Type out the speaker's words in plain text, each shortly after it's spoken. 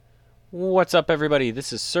What's up, everybody?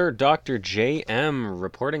 This is Sir Dr. JM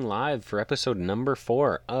reporting live for episode number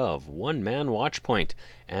 4 of One Man Watchpoint,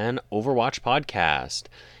 an Overwatch podcast.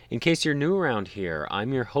 In case you're new around here,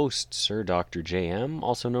 I'm your host, Sir Dr. JM,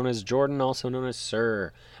 also known as Jordan, also known as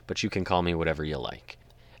Sir, but you can call me whatever you like.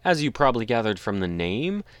 As you probably gathered from the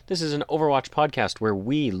name, this is an Overwatch podcast where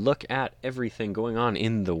we look at everything going on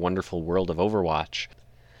in the wonderful world of Overwatch.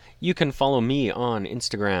 You can follow me on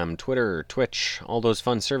Instagram, Twitter, Twitch, all those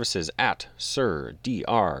fun services at SirDRJM,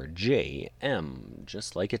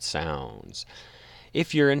 just like it sounds.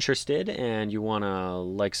 If you're interested and you want to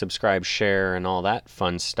like, subscribe, share, and all that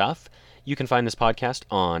fun stuff, you can find this podcast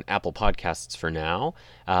on Apple Podcasts for now.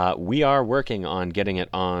 We are working on getting it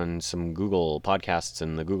on some Google Podcasts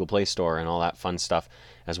and the Google Play Store and all that fun stuff,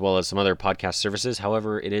 as well as some other podcast services.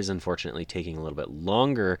 However, it is unfortunately taking a little bit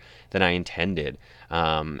longer than I intended.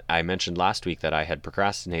 I mentioned last week that I had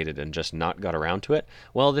procrastinated and just not got around to it.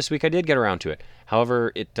 Well, this week I did get around to it.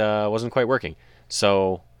 However, it wasn't quite working.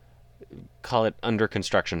 So call it under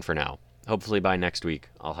construction for now. Hopefully by next week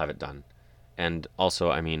I'll have it done. And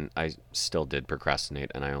also, I still did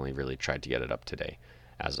procrastinate, and I only really tried to get it up today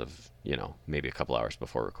as of, maybe a couple hours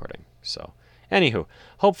before recording. So, anywho,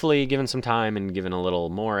 hopefully, given some time and given a little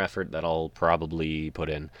more effort that I'll probably put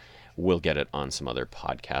in, we'll get it on some other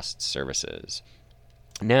podcast services.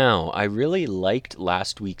 Now, I really liked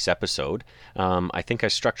last week's episode. I think I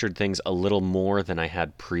structured things a little more than I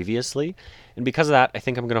had previously. And because of that, I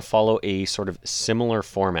think I'm going to follow a sort of similar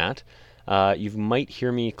format. You might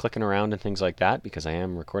hear me clicking around and things like that because I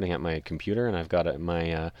am recording at my computer and I've got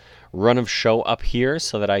my run of show up here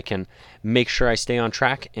so that I can make sure I stay on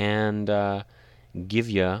track and give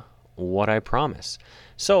you what I promise.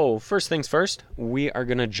 So, first things first, we are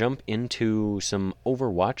going to jump into some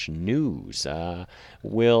Overwatch news.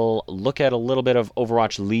 We'll look at a little bit of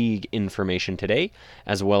Overwatch League information today,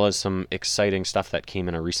 as well as some exciting stuff that came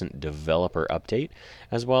in a recent developer update,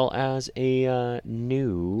 as well as a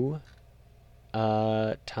new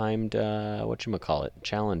timed,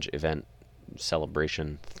 challenge event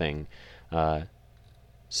celebration thing.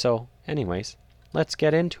 So, anyways, let's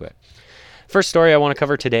get into it. First story I want to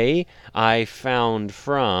cover today, I found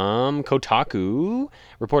from Kotaku,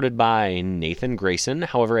 reported by Nathan Grayson.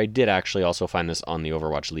 However, I did actually also find this on the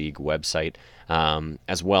Overwatch League website,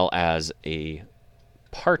 as well as a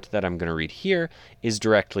part that I'm going to read here is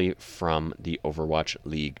directly from the Overwatch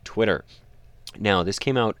League Twitter. Now, this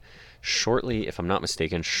came out shortly, if I'm not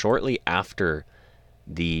mistaken, shortly after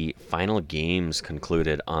the final games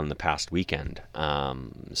concluded on the past weekend.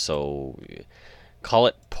 So call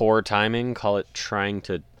it poor timing, call it trying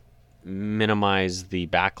to minimize the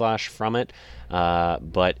backlash from it,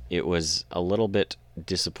 but it was a little bit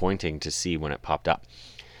disappointing to see when it popped up.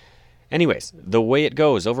 Anyways, the way it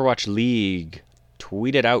goes, Overwatch League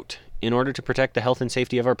tweeted out, in order to protect the health and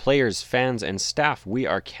safety of our players, fans, and staff, we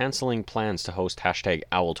are canceling plans to host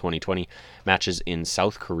 #OWL2020 matches in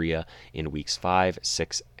South Korea in weeks 5,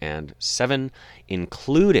 6, and 7,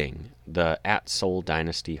 including the at Seoul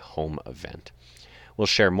Dynasty home event. We'll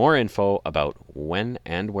share more info about when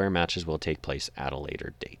and where matches will take place at a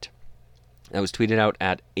later date. That was tweeted out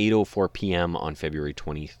at 8:04 p.m. on February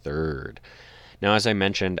 23rd. Now, as I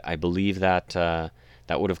mentioned, I believe that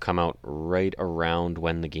that would have come out right around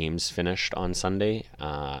when the games finished on Sunday,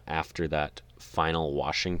 after that final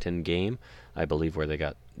Washington game, I believe, where they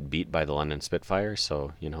got beat by the London Spitfire.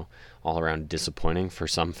 So, all around disappointing for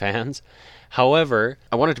some fans. However,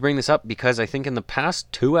 I wanted to bring this up because I think in the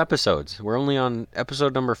past 2 episodes, we're only on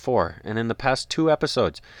episode number 4, and in the past 2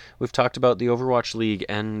 episodes, we've talked about the Overwatch League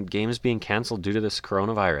and games being canceled due to this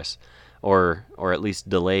coronavirus. Or at least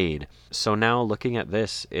delayed. So now looking at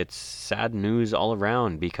this, it's sad news all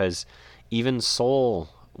around because even Seoul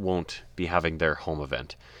won't be having their home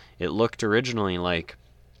event. It looked originally like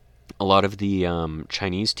a lot of the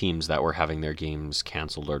Chinese teams that were having their games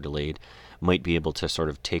canceled or delayed might be able to sort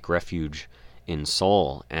of take refuge in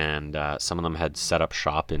Seoul, and some of them had set up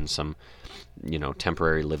shop in some,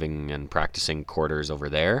 temporary living and practicing quarters over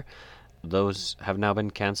there. Those have now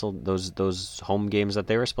been canceled. Those home games that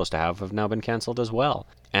they were supposed to have now been canceled as well.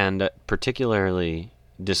 And particularly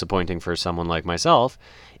disappointing for someone like myself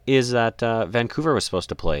is that Vancouver was supposed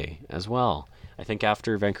to play as well. I think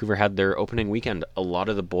after Vancouver had their opening weekend, a lot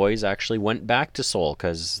of the boys actually went back to Seoul,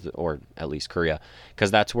 or at least Korea,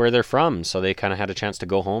 because that's where they're from. So they kind of had a chance to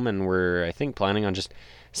go home and were, I think, planning on just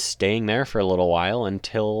staying there for a little while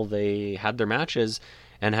until they had their matches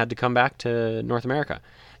and had to come back to North America.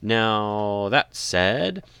 Now, that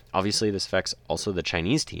said, obviously this affects also the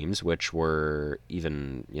Chinese teams, which were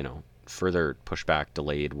even, further pushed back,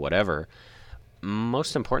 delayed, whatever.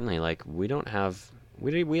 Most importantly, we don't have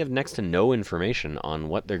We have next to no information on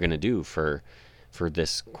what they're going to do for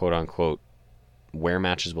this quote-unquote where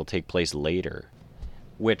matches will take place later,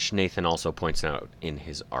 which Nathan also points out in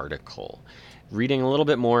his article. Reading a little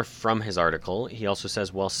bit more from his article, he also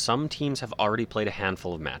says, while some teams have already played a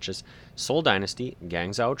handful of matches, Seoul Dynasty,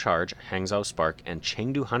 Guangzhou Charge, Hangzhou Spark, and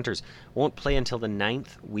Chengdu Hunters won't play until the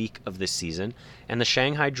 9th week of this season, and the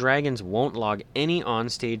Shanghai Dragons won't log any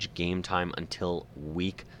onstage game time until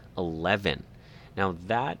week 11. Now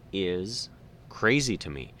that is crazy to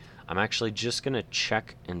me. I'm actually just going to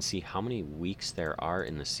check and see how many weeks there are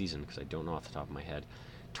in the season, because I don't know off the top of my head.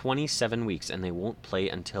 27 weeks, and they won't play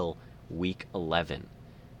until week 11.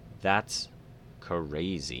 That's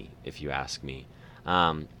crazy, if you ask me.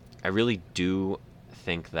 I really do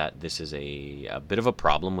think that this is a bit of a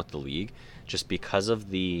problem with the league, just because of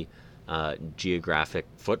the geographic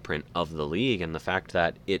footprint of the league and the fact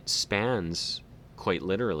that it spans quite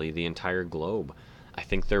literally the entire globe. I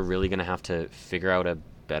think they're really going to have to figure out a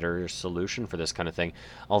better solution for this kind of thing.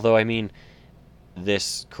 Although, I mean,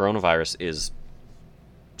 this coronavirus is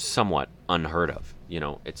somewhat unheard of.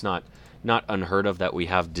 It's not unheard of that we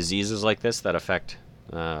have diseases like this that affect,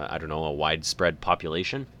 I don't know, a widespread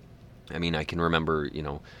population. I mean, I can remember,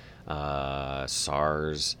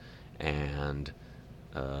 SARS and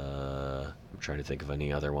I'm trying to think of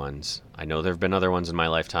any other ones. I know there have been other ones in my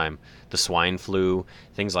lifetime, the swine flu,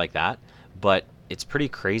 things like that. But it's pretty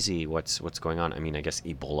crazy what's going on. I mean, I guess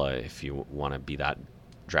Ebola, if you want to be that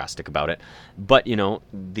drastic about it. But,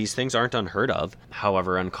 these things aren't unheard of,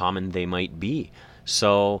 however uncommon they might be.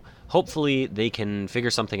 So hopefully they can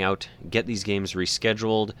figure something out, get these games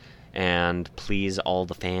rescheduled, and please all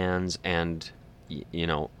the fans and,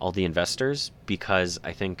 all the investors, because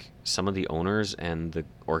I think some of the owners and the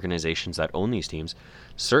organizations that own these teams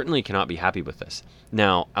certainly cannot be happy with this.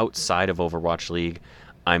 Now, outside of Overwatch League,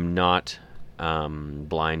 I'm not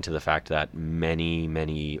blind to the fact that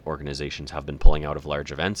many organizations have been pulling out of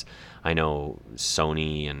large events. I know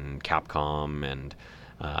Sony and Capcom and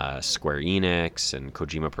Square Enix and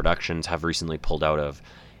Kojima Productions have recently pulled out of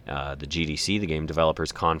the GDC, the Game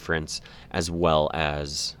Developers Conference, as well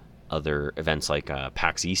as other events like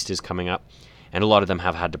PAX East is coming up. And a lot of them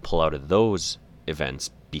have had to pull out of those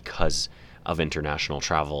events because of international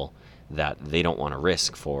travel that they don't want to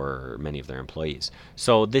risk for many of their employees.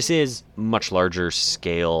 So this is much larger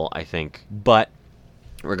scale, I think. But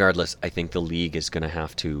regardless, I think the league is going to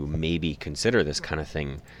have to maybe consider this kind of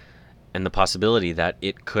thing and the possibility that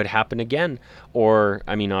it could happen again. Or,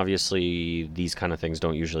 I mean, obviously, these kind of things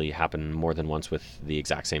don't usually happen more than once with the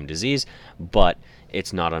exact same disease, but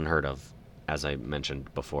it's not unheard of, as I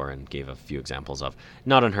mentioned before and gave a few examples of,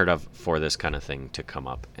 not unheard of for this kind of thing to come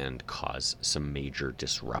up and cause some major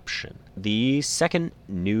disruption. The second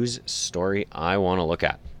news story I want to look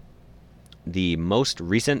at, the most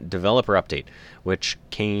recent developer update, which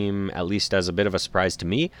came, at least as a bit of a surprise to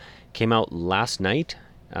me, came out last night.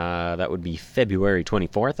 That would be February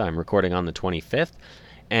 24th. I'm recording on the 25th.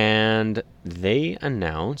 And they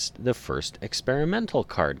announced the first experimental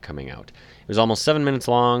card coming out. It was almost 7 minutes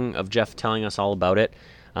long of Jeff telling us all about it.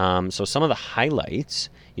 So some of the highlights,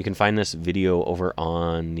 you can find this video over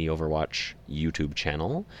on the Overwatch YouTube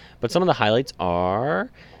channel. But some of the highlights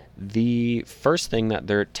are the first thing that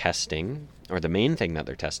they're testing, or the main thing that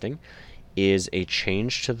they're testing, is a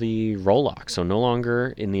change to the roll lock. So no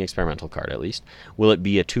longer, in the experimental card at least, will it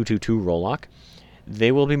be a 2-2-2 roll lock.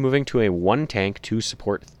 They will be moving to a 1 tank, 2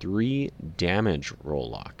 support, 3 damage roll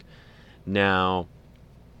lock. Now,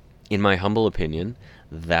 in my humble opinion,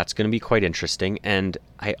 that's going to be quite interesting, and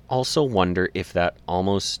I also wonder if that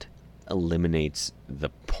almost eliminates the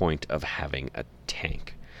point of having a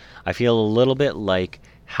tank. I feel a little bit like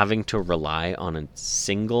having to rely on a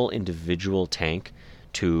single individual tank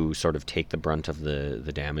to sort of take the brunt of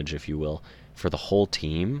the damage, if you will, for the whole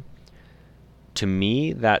team. To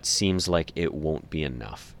me, that seems like it won't be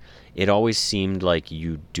enough. It always seemed like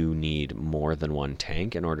you do need more than one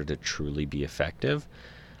tank in order to truly be effective.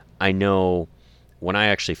 I know when I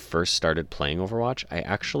actually first started playing Overwatch, I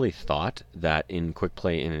actually thought that in quick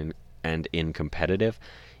play and in competitive,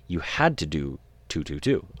 you had to do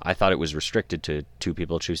 2-2-2. I thought it was restricted to 2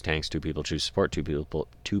 people choose tanks, 2 people choose support,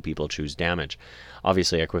 2 people choose damage.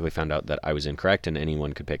 Obviously, I quickly found out that I was incorrect and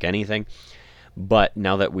anyone could pick anything. But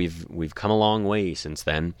now that we've come a long way since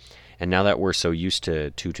then, and now that we're so used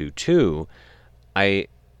to 2-2-2, I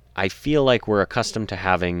feel like we're accustomed to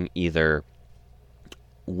having either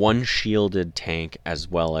one shielded tank as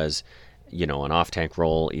well as, an off-tank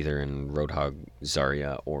role, either in Roadhog,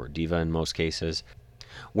 Zarya, or D.Va in most cases,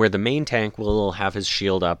 where the main tank will have his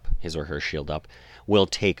or her shield up, will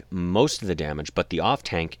take most of the damage, but the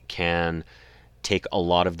off-tank can take a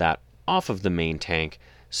lot of that off of the main tank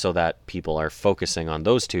so that people are focusing on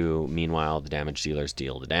those two. Meanwhile, the damage dealers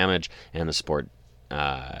deal the damage, and the support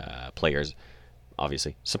players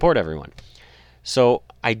obviously support everyone. So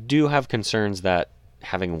I do have concerns that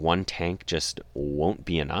having one tank just won't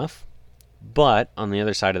be enough. But on the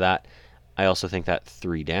other side of that, I also think that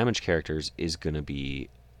 3 damage characters is going to be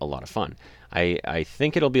a lot of fun. I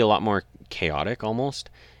think it'll be a lot more chaotic almost.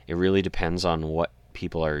 It really depends on what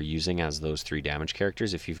people are using as those 3 damage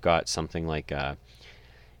characters. If you've got something like a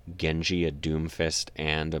Genji, a Doomfist,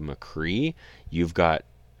 and a McCree, you've got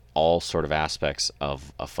all sort of aspects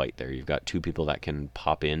of a fight there. You've got 2 people that can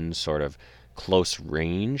pop in sort of close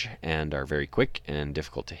range and are very quick and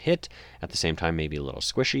difficult to hit, at the same time maybe a little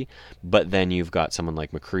squishy. But then you've got someone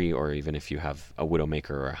like McCree, or even if you have a Widowmaker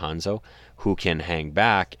or a Hanzo, who can hang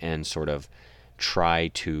back and sort of try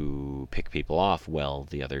to pick people off while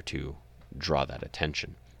the other 2 draw that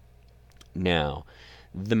attention. Now,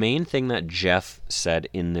 the main thing that Jeff said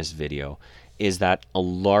in this video is that a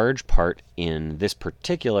large part in this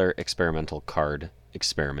particular experimental card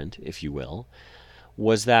experiment, if you will,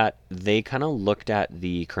 was that they kind of looked at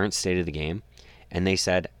the current state of the game and they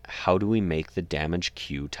said, how do we make the damage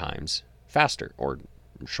queue times faster or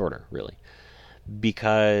shorter, really?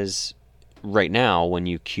 Because right now, when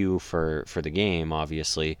you queue for the game,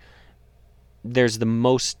 obviously, there's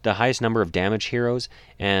the highest number of damage heroes,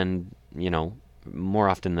 and, more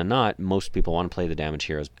often than not, most people want to play the damage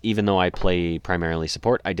heroes. Even though I play primarily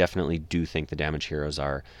support, I definitely do think the damage heroes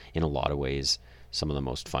are, in a lot of ways, some of the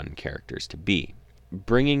most fun characters to be.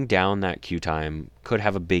 Bringing down that queue time could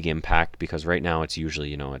have a big impact, because right now it's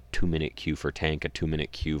usually, a 2-minute queue for tank, a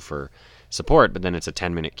 2-minute queue for support, but then it's a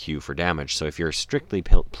 10-minute queue for damage. So if you're strictly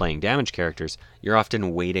playing damage characters, you're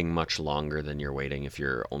often waiting much longer than you're waiting if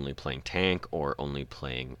you're only playing tank or only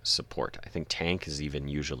playing support. I think tank is even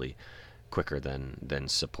usually quicker than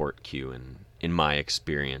support queue in my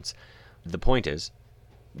experience. The point is,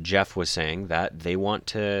 Jeff was saying that they want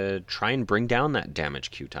to try and bring down that damage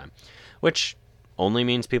queue time, which only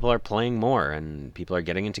means people are playing more and people are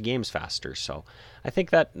getting into games faster. So I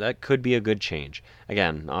think that could be a good change.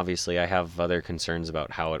 Again, obviously I have other concerns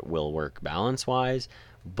about how it will work balance-wise,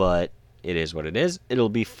 but it is what it is. It'll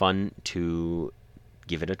be fun to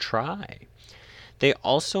give it a try. They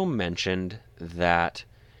also mentioned that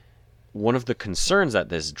one of the concerns that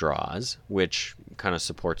this draws, which kind of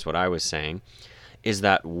supports what I was saying, is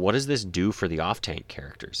that what does this do for the off-tank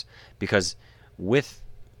characters? Because with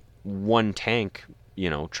one tank,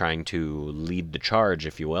 trying to lead the charge,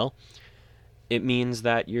 if you will, it means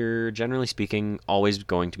that you're, generally speaking, always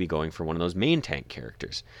going to be going for one of those main tank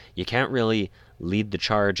characters. You can't really lead the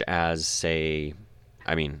charge as, say,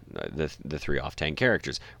 the 3 off-tank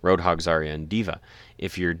characters, Roadhog, Zarya, and D.Va.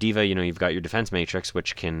 If you're D.Va, you've got your defense matrix,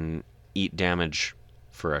 which can eat damage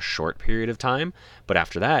for a short period of time, but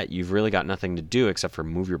after that, you've really got nothing to do except for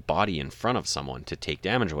move your body in front of someone to take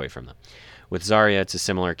damage away from them. With Zarya, it's a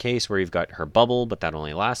similar case where you've got her bubble, but that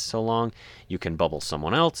only lasts so long. You can bubble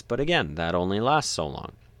someone else, but again, that only lasts so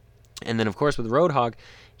long. And then, of course, with Roadhog,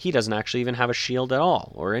 he doesn't actually even have a shield at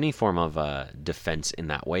all, or any form of defense in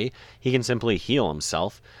that way. He can simply heal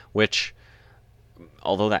himself, which,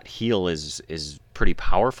 although that heal is pretty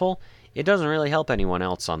powerful, it doesn't really help anyone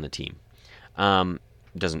else on the team.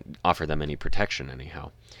 Doesn't offer them any protection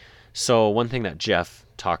anyhow. So one thing that Jeff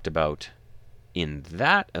talked about in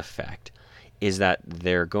that effect is that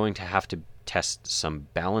they're going to have to test some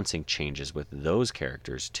balancing changes with those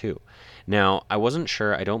characters too. Now, I wasn't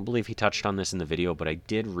sure, I don't believe he touched on this in the video, but I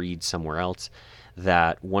did read somewhere else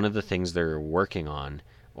that one of the things they're working on,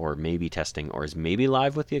 or maybe testing, or is maybe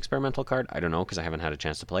live with the experimental card, I don't know because I haven't had a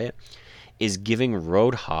chance to play it, is giving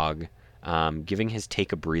Roadhog, giving his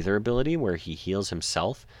Take a Breather ability where he heals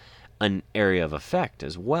himself, an area of effect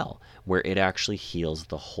as well, where it actually heals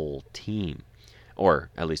the whole team,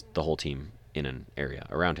 or at least the whole team in an area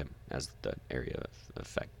around him, as the area of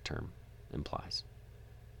effect term implies.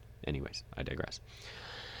 Anyways, I digress.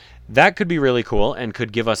 That could be really cool and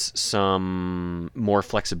could give us some more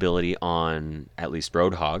flexibility on at least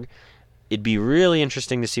Roadhog. It'd be really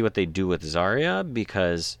interesting to see what they do with Zarya,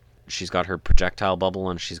 because she's got her projectile bubble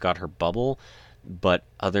and she's got her bubble, but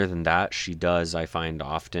other than that, she does, I find,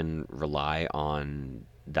 often rely on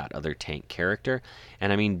that other tank character.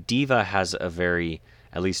 And D.Va has a very,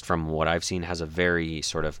 at least from what I've seen, has a very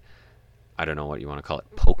sort of, I don't know what you want to call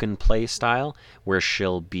it, poke and play style, where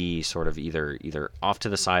she'll be sort of either off to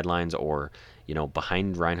the sidelines or,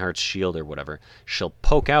 behind Reinhardt's shield or whatever. She'll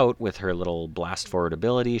poke out with her little blast forward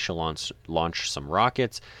ability, she'll launch some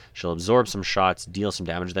rockets, she'll absorb some shots, deal some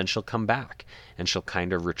damage, then she'll come back and she'll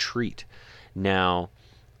kind of retreat. Now,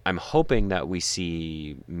 I'm hoping that we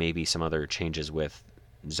see maybe some other changes with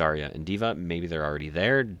Zarya and D.Va. Maybe they're already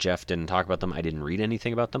there. Jeff didn't talk about them. I didn't read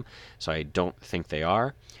anything about them, so I don't think they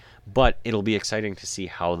are. But it'll be exciting to see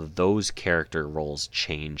how those character roles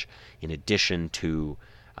change in addition to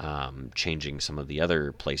changing some of the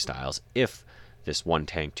other playstyles, if this 1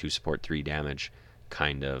 tank, 2 support, 3 damage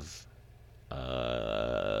kind of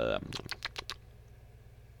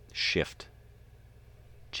shift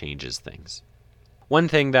changes things. One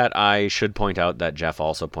thing that I should point out that Jeff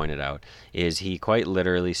also pointed out is he quite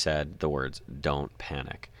literally said the words, "Don't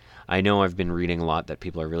panic." I know I've been reading a lot that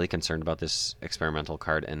people are really concerned about this experimental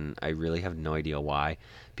card, and I really have no idea why,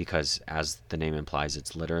 because as the name implies,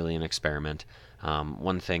 it's literally an experiment.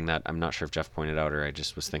 One thing that I'm not sure if Jeff pointed out or I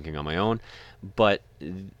just was thinking on my own, but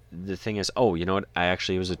the thing is, oh, you know what?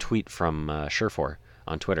 It was a tweet from Surefour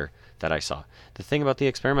on Twitter that I saw. The thing about the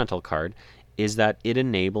experimental card is that it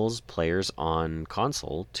enables players on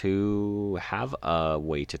console to have a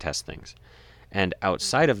way to test things. And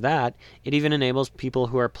outside of that, it even enables people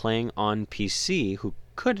who are playing on PC who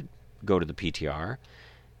could go to the PTR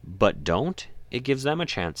but don't. It gives them a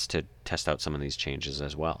chance to test out some of these changes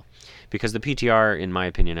as well. Because the PTR, in my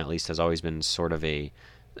opinion at least, has always been sort of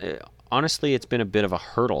honestly, it's been a bit of a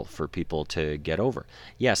hurdle for people to get over.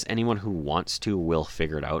 Yes, anyone who wants to will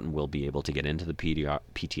figure it out and will be able to get into the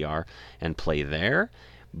PTR and play there,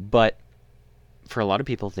 but for a lot of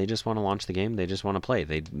people, they just want to launch the game, they just want to play.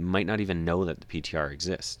 They might not even know that the PTR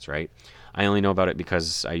exists, right? I only know about it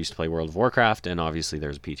because I used to play World of Warcraft, and obviously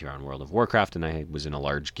there's a PTR in World of Warcraft, and I was in a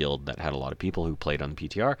large guild that had a lot of people who played on the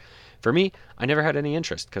PTR. For me, I never had any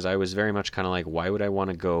interest, because I was very much kind of like, why would I want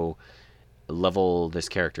to go level this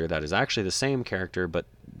character that is actually the same character, but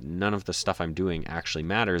none of the stuff I'm doing actually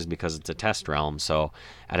matters because it's a test realm. So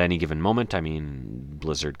at any given moment, I mean,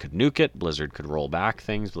 Blizzard could nuke it, Blizzard could roll back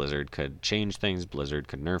things, Blizzard could change things, Blizzard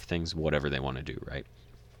could nerf things, whatever they want to do, right?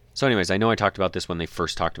 So anyways, I know I talked about this when they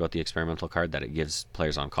first talked about the experimental card, that it gives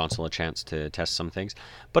players on console a chance to test some things,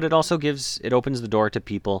 but it also opens the door to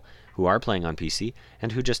people who are playing on PC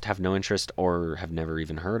and who just have no interest or have never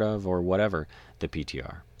even heard of or whatever the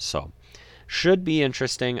PTR. So should be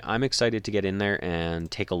interesting. I'm excited to get in there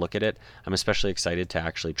and take a look at it. I'm especially excited to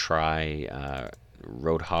actually try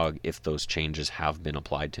Roadhog if those changes have been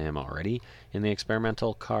applied to him already in the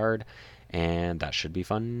experimental card, and that should be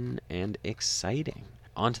fun and exciting.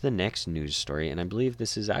 On to the next news story, and I believe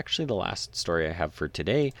this is actually the last story I have for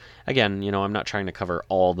today. Again, I'm not trying to cover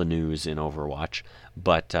all the news in Overwatch,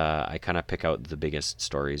 but I kind of pick out the biggest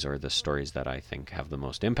stories or the stories that I think have the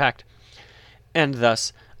most impact, and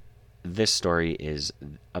thus this story is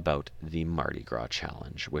about the Mardi Gras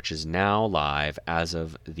Challenge, which is now live as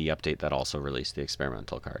of the update that also released the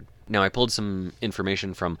experimental card. Now, I pulled some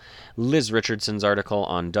information from Liz Richardson's article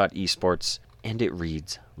on .esports, and it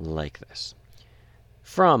reads like this.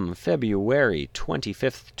 From February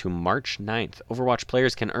 25th to March 9th, Overwatch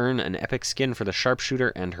players can earn an epic skin for the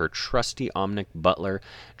Sharpshooter and her trusty Omnic Butler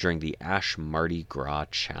during the Ashe Mardi Gras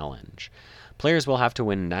Challenge. Players will have to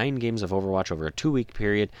win 9 games of Overwatch over a 2-week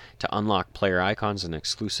period to unlock player icons, an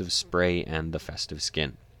exclusive spray, and the festive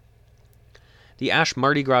skin. The Ashe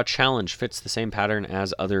Mardi Gras Challenge fits the same pattern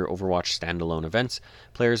as other Overwatch standalone events.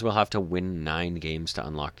 Players will have to win 9 games to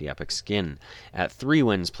unlock the epic skin. At 3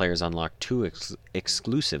 wins, players unlock 2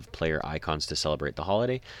 exclusive player icons to celebrate the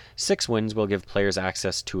holiday. 6 wins will give players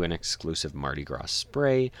access to an exclusive Mardi Gras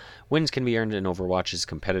spray. Wins can be earned in Overwatch's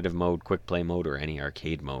competitive mode, quick play mode, or any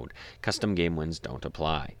arcade mode. Custom game wins don't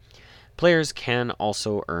apply. Players can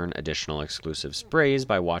also earn additional exclusive sprays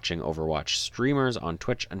by watching Overwatch streamers on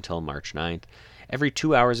Twitch until March 9th. Every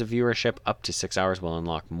 2 hours of viewership, up to 6 hours, will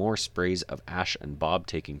unlock more sprays of Ashe and Bob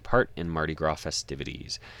taking part in Mardi Gras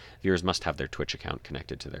festivities. Viewers must have their Twitch account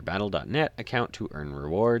connected to their Battle.net account to earn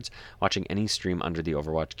rewards. Watching any stream under the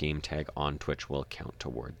Overwatch game tag on Twitch will count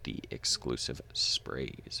toward the exclusive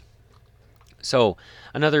sprays. So,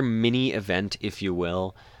 another mini event, if you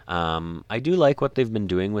will. I do like what they've been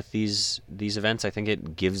doing with these events. I think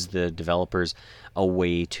it gives the developers a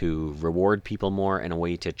way to reward people more and a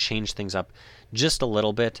way to change things up just a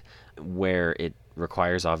little bit, where it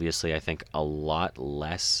requires, obviously, I think, a lot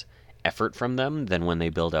less effort from them than when they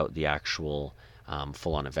build out the actual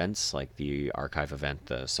full-on events, like the Archive event,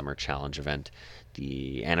 the Summer Challenge event,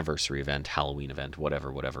 the Anniversary event, Halloween event,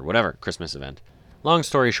 whatever, Christmas event. Long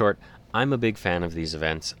story short, I'm a big fan of these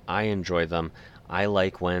events. I enjoy them. I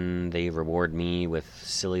like when they reward me with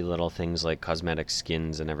silly little things like cosmetic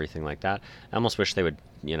skins and everything like that. I almost wish they would,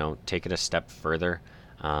 take it a step further.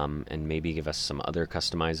 and maybe give us some other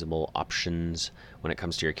customizable options when it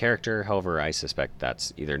comes to your character. However, I suspect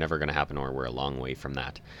that's either never going to happen or we're a long way from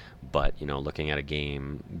that. But, looking at a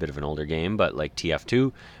game, a bit of an older game, but like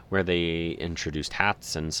TF2, where they introduced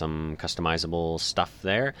hats and some customizable stuff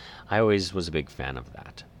there, I always was a big fan of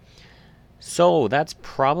that. So that's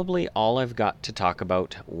probably all I've got to talk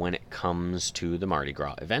about when it comes to the Mardi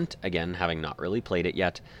Gras event. Again, having not really played it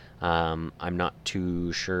yet, I'm not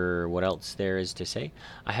too sure what else there is to say.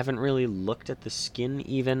 I haven't really looked at the skin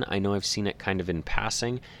even. I know I've seen it kind of in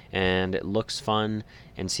passing, and it looks fun.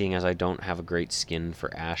 And seeing as I don't have a great skin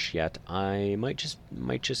for Ash yet, I might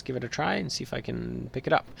just give it a try and see if I can pick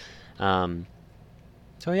it up.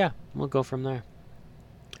 So yeah, we'll go from there.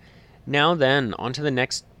 Now then, on to the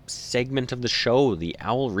next segment of the show, the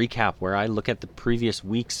Owl Recap, where I look at the previous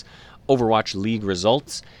week's Overwatch League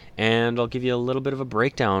results, and I'll give you a little bit of a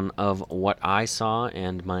breakdown of what I saw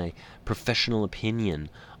and my professional opinion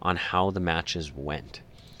on how the matches went.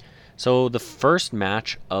 So the first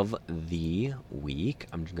match of the week,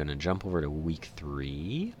 I'm going to jump over to week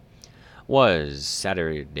 3, was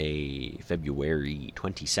Saturday, February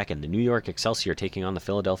 22nd, the New York Excelsior taking on the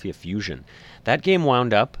Philadelphia Fusion. That game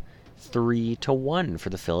wound up 3-1 for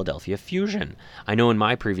the Philadelphia Fusion. I know in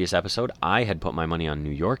my previous episode, I had put my money on New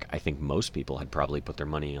York. I think most people had probably put their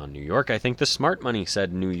money on New York. I think the smart money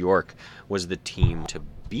said New York was the team to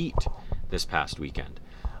beat this past weekend.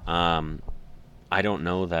 I don't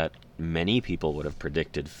know that many people would have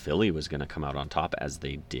predicted Philly was going to come out on top as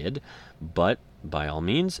they did, but by all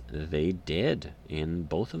means, they did in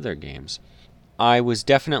both of their games. I was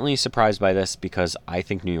definitely surprised by this because I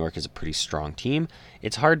think New York is a pretty strong team.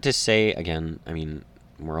 It's hard to say, again, I mean,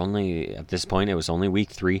 we're only, at this point, it was only week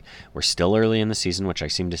 3. We're still early in the season, which I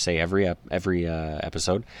seem to say every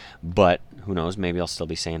episode, but who knows, maybe I'll still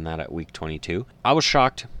be saying that at week 22. I was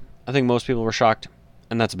shocked. I think most people were shocked,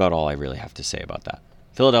 and that's about all I really have to say about that.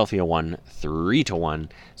 Philadelphia won 3-1,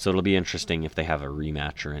 so it'll be interesting if they have a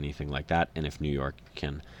rematch or anything like that, and if New York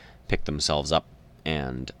can pick themselves up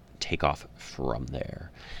and take off from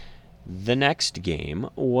there. The next game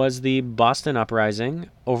was the Boston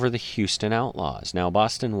Uprising over the Houston Outlaws. Now,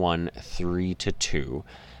 Boston won 3-2.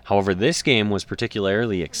 However, this game was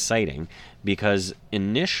particularly exciting because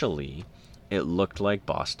initially it looked like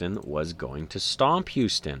Boston was going to stomp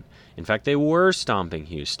Houston. In fact, they were stomping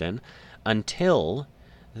Houston until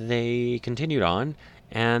they continued on,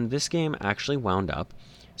 and this game actually wound up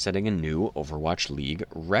setting a new Overwatch League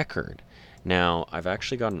record. Now, I've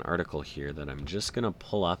actually got an article here that I'm just going to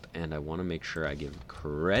pull up, and I want to make sure I give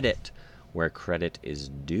credit where credit is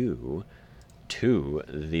due to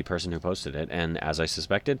the person who posted it. And as I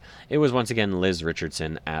suspected, it was once again Liz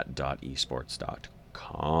Richardson at .esports.com.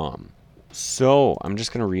 So I'm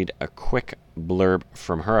just going to read a quick blurb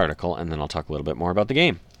from her article, and then I'll talk a little bit more about the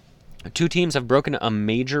game. 2 teams have broken a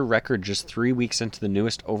major record just 3 weeks into the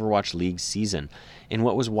newest Overwatch League season. In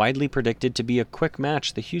what was widely predicted to be a quick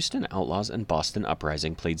match, the Houston Outlaws and Boston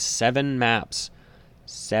Uprising played 7 maps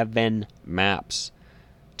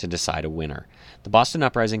to decide a winner. The Boston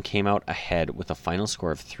Uprising came out ahead with a final score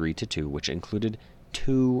of 3-2, which included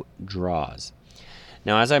 2 draws.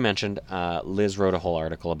 Now, as I mentioned, Liz wrote a whole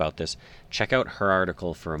article about this. Check out her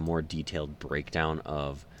article for a more detailed breakdown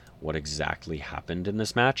of what exactly happened in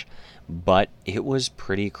this match, but it was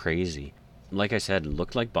pretty crazy. Like I said,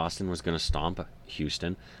 looked like Boston was going to stomp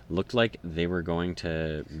Houston. Looked like they were going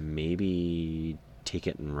to maybe take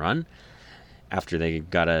it and run after they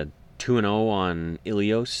got a 2-0 on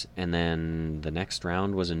Ilios, and then the next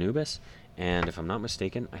round was Anubis. And if I'm not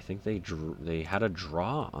mistaken, I think they had a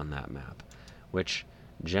draw on that map, which,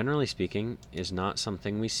 generally speaking, is not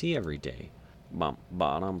something we see every day. There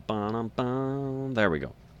we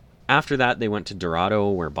go. After that, they went to Dorado,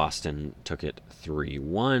 where Boston took it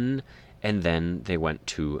 3-1, and then they went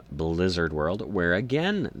to Blizzard World, where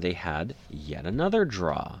again they had yet another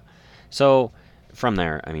draw. So from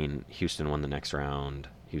there, I mean, Houston won the next round,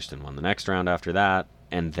 Houston won the next round after that,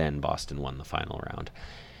 and then Boston won the final round.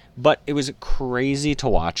 But it was crazy to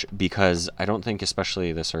watch because I don't think,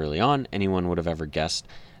 especially this early on, anyone would have ever guessed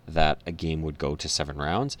that a game would go to 7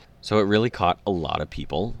 rounds. So it really caught a lot of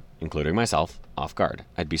people, including myself, off guard.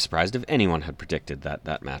 I'd be surprised if anyone had predicted that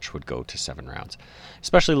that match would go to 7 rounds.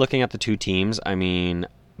 Especially looking at the 2 teams, I mean,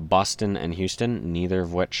 Boston and Houston, neither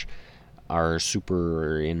of which are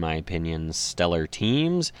super, in my opinion, stellar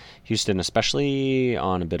teams. Houston especially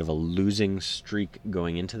on a bit of a losing streak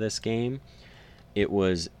going into this game. It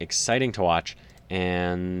was exciting to watch,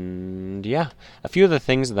 and yeah, a few of the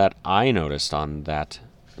things that I noticed on that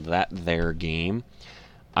their game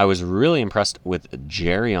I was really impressed with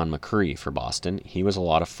Jerrion McCree for Boston. He was a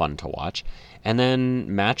lot of fun to watch. And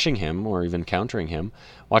then matching him, or even countering him,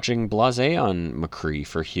 watching Blase on McCree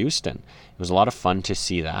for Houston. It was a lot of fun to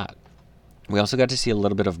see that. We also got to see a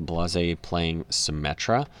little bit of Blase playing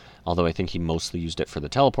Symmetra, although I think he mostly used it for the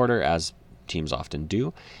teleporter, as teams often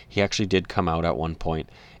do. He actually did come out at one point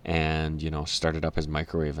and, started up his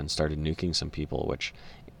microwave and started nuking some people, which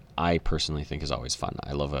I personally think is always fun.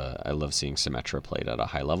 I love seeing Symmetra played at a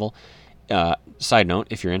high level. Side note,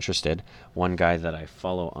 if you're interested, one guy that I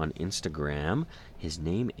follow on Instagram, his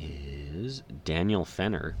name is Daniel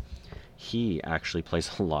Fenner. He actually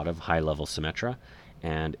plays a lot of high-level Symmetra,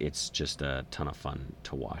 and it's just a ton of fun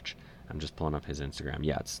to watch. I'm just pulling up his Instagram.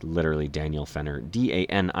 Yeah, it's literally Daniel Fenner,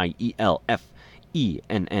 DanielFenner.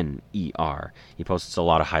 He posts a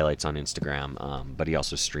lot of highlights on Instagram, but he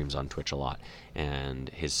also streams on Twitch a lot, and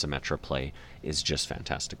his Symmetra play is just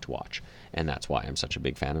fantastic to watch, and that's why I'm such a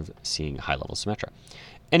big fan of seeing high-level Symmetra.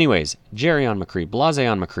 Anyways, Jerry on McCree, Blase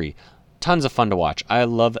on McCree, tons of fun to watch. I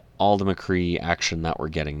love all the McCree action that we're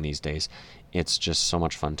getting these days. It's just so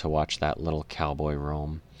much fun to watch that little cowboy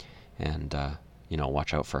roam, and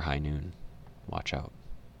watch out for High Noon. Watch out.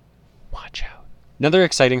 Watch out. Another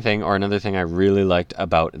exciting thing, or another thing I really liked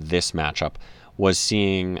about this matchup, was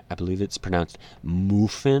seeing, I believe it's pronounced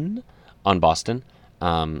Muffin on Boston.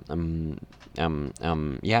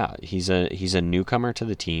 Yeah, he's a newcomer to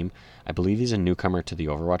the team. I believe he's a newcomer to the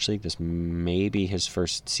Overwatch League. This may be his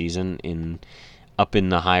first season up in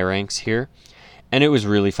the high ranks here. And it was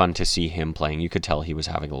really fun to see him playing. You could tell he was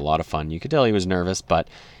having a lot of fun. You could tell he was nervous, but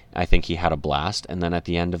I think he had a blast. And then at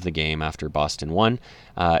the end of the game, after Boston won,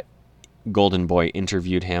 Golden Boy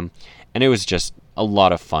interviewed him, and it was just a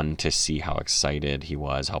lot of fun to see how excited he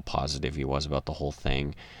was, how positive he was about the whole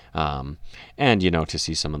thing, and to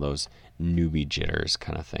see some of those newbie jitters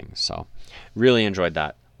kind of things. So really enjoyed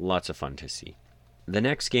that. Lots of fun to see. The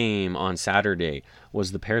next game on Saturday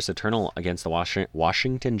was the Paris Eternal against the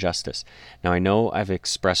Washington Justice. Now, I know I've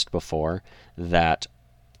expressed before that,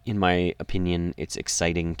 in my opinion, it's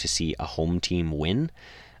exciting to see a home team win.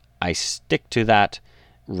 I stick to that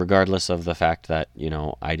regardless of the fact that,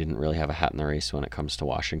 I didn't really have a hat in the race when it comes to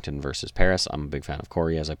Washington versus Paris. I'm a big fan of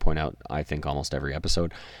Corey, as I point out, I think, almost every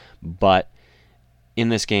episode. But in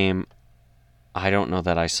this game, I don't know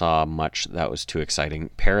that I saw much that was too exciting.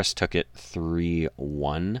 Paris took it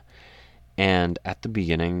 3-1. And at the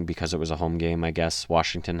beginning, because it was a home game, I guess,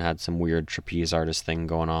 Washington had some weird trapeze artist thing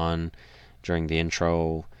going on during the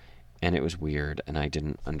intro. And it was weird, and I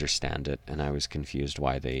didn't understand it, and I was confused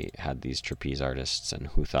why they had these trapeze artists and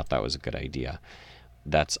who thought that was a good idea.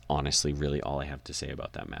 That's honestly really all I have to say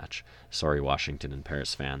about that match. Sorry, Washington and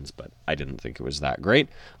Paris fans, but I didn't think it was that great.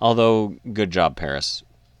 Although, good job, Paris.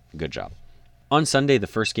 Good job. On Sunday, the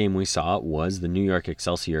first game we saw was the New York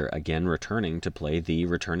Excelsior again returning to play the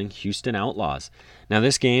returning Houston Outlaws. Now,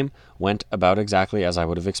 this game went about exactly as I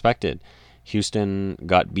would have expected. Houston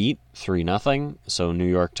got beat 3-0, so New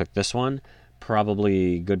York took this one.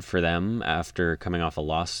 Probably good for them after coming off a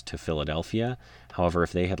loss to Philadelphia. However,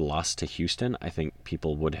 if they had lost to Houston, I think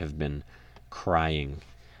people would have been crying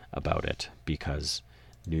about it, because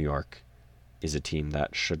New York is a team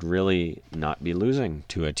that should really not be losing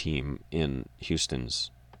to a team in Houston's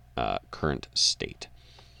current state.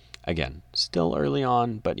 Again, still early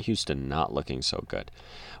on, but Houston not looking so good.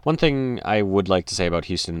 One thing I would like to say about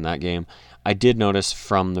Houston in that game, I did notice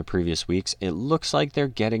from the previous weeks, it looks like they're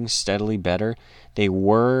getting steadily better. They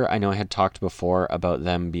were, I know I had talked before about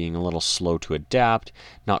them being a little slow to adapt,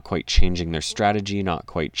 not quite changing their strategy, not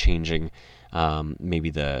quite changing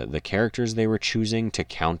maybe the characters they were choosing to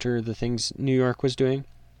counter the things New York was doing,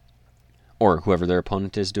 or whoever their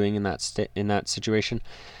opponent is doing in that situation.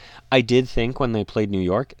 I did think when they played New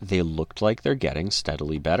York, they looked like they're getting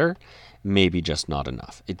steadily better, maybe just not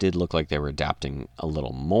enough. It did look like they were adapting a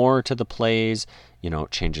little more to the plays,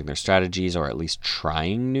 changing their strategies, or at least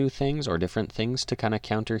trying new things or different things to kind of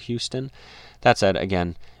counter Houston. That said,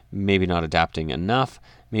 again, maybe not adapting enough,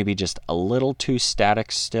 maybe just a little too static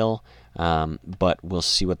still, but we'll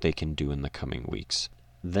see what they can do in the coming weeks.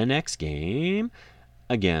 The next game,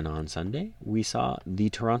 again on Sunday, we saw the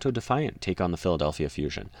Toronto Defiant take on the Philadelphia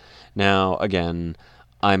Fusion. Now, again,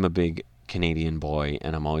 I'm a big Canadian boy,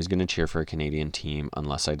 and I'm always going to cheer for a Canadian team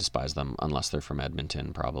unless I despise them, unless they're from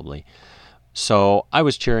Edmonton, probably. So I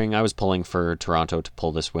was pulling for Toronto to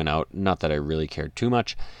pull this win out. Not that I really cared too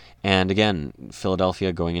much. And again,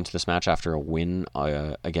 Philadelphia going into this match after a win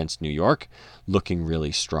against New York, looking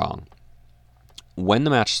really strong. When the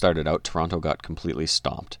match started out, Toronto got completely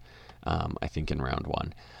stomped. I think in round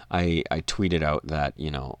one. I tweeted out that,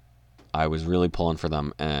 I was really pulling for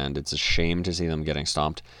them, and it's a shame to see them getting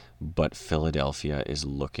stomped. But Philadelphia is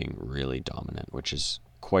looking really dominant, which is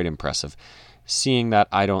quite impressive. Seeing that,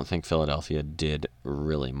 I don't think Philadelphia did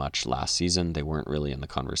really much last season. They weren't really in the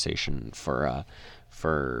conversation for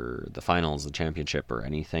the finals, the championship, or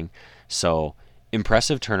anything. So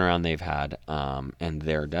impressive turnaround they've had, and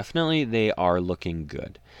they are looking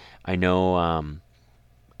good. I know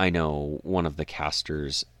one of the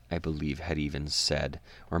casters, I believe, had even said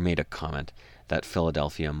or made a comment that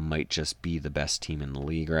Philadelphia might just be the best team in the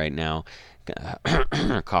league right now.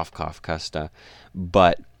 Cough, cough, Custa.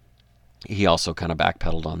 But he also kind of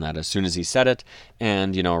backpedaled on that as soon as he said it,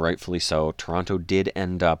 and, rightfully so. Toronto did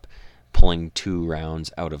end up pulling 2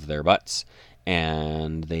 rounds out of their butts,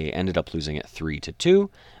 and they ended up losing it 3-2,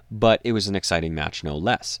 but it was an exciting match no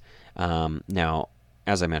less. Now,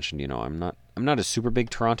 as I mentioned, I'm not a super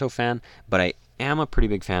big Toronto fan, but I am a pretty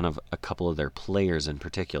big fan of a couple of their players in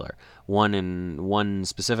particular. One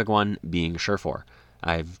specific one being Sherfor.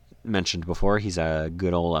 I've mentioned before, he's a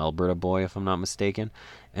good old Alberta boy, if I'm not mistaken,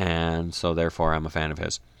 and so therefore I'm a fan of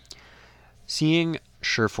his. Seeing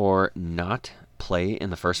Sherfor not play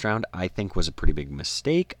in the first round, I think, was a pretty big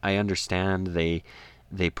mistake. I understand they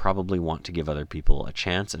probably want to give other people a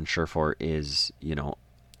chance, and Sherfor is,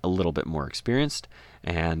 a little bit more experienced,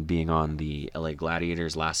 and being on the LA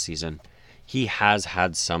Gladiators last season, he has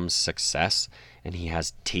had some success, and he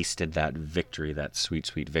has tasted that victory, that sweet,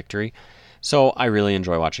 sweet victory. So I really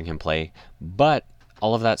enjoy watching him play. But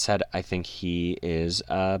all of that said, I think he is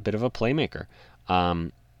a bit of a playmaker.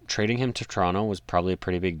 Trading him to Toronto was probably a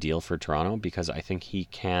pretty big deal for Toronto because I think he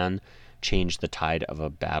can change the tide of a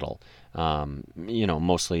battle.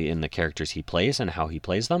 Mostly in the characters he plays and how he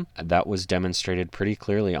plays them. That was demonstrated pretty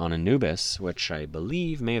clearly on Anubis, which I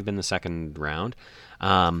believe may have been the second round,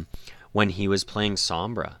 when he was playing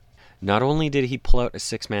Sombra. Not only did he pull out a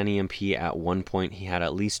 6-man EMP at one point, he had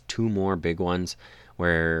at least 2 more big ones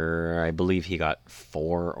where I believe he got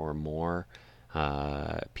 4 or more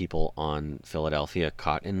people on Philadelphia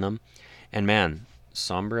caught in them. And man,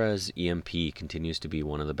 Sombra's EMP continues to be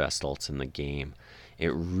one of the best ults in the game.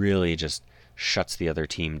 It really just shuts the other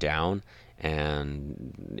team down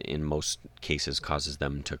and in most cases causes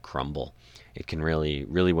them to crumble. It can really,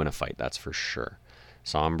 really win a fight, that's for sure.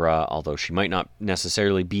 Sombra, although she might not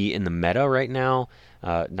necessarily be in the meta right now,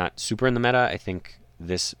 not super in the meta, I think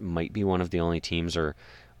this might be one of the only teams, or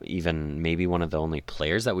even maybe one of the only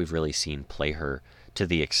players that we've really seen play her to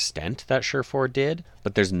the extent that Sherfor did.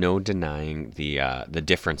 But there's no denying the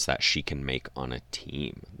difference that she can make on a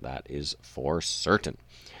team. That is for certain.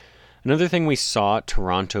 Another thing we saw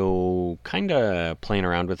Toronto kind of playing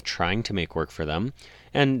around with, trying to make work for them,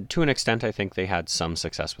 and to an extent I think they had some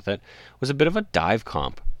success with it, was a bit of a dive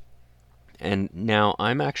comp. And now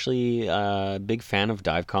I'm actually a big fan of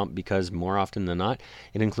dive comp because more often than not,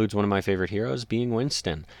 it includes one of my favorite heroes being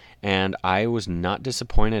Winston. And I was not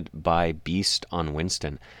disappointed by Beast on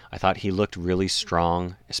Winston. I thought he looked really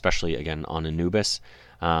strong, especially again on Anubis.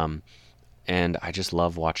 And I just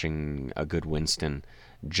love watching a good Winston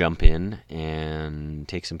jump in and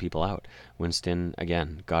take some people out. Winston,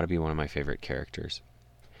 again, got to be one of my favorite characters.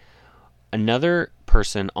 Another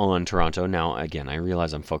person on Toronto, now again, I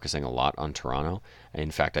realize I'm focusing a lot on Toronto.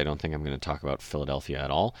 In fact, I don't think I'm going to talk about Philadelphia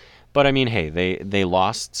at all. But I mean, hey, they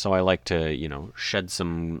lost, so I like to, shed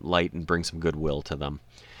some light and bring some goodwill to them.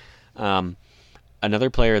 Another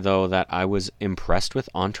player, though, that I was impressed with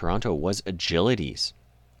on Toronto was Agilities.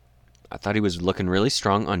 I thought he was looking really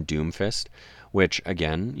strong on Doomfist, which,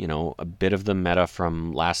 again, a bit of the meta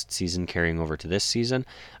from last season carrying over to this season.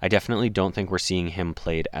 I definitely don't think we're seeing him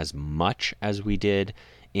played as much as we did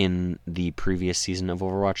in the previous season of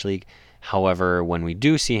Overwatch League. However, when we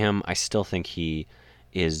do see him, I still think he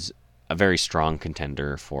is a very strong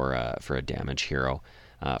contender for a damage hero,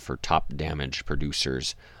 for top damage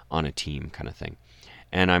producers on a team kind of thing.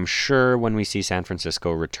 And I'm sure when we see San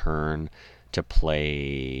Francisco return to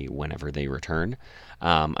play whenever they return,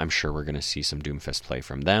 I'm sure we're going to see some Doomfist play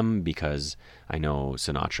from them because I know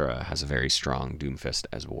Sinatra has a very strong Doomfist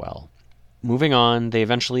as well. Moving on, they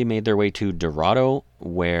eventually made their way to Dorado,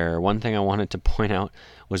 where one thing I wanted to point out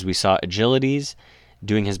was we saw Agilities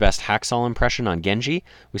doing his best Hacksaw impression on Genji.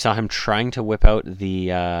 We saw him trying to whip out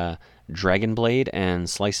the Dragon Blade and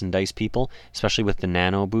slice and dice people, especially with the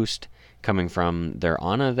nano boost coming from their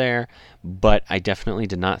Ana there, but I definitely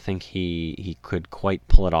did not think he could quite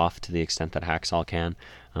pull it off to the extent that Hacksaw can.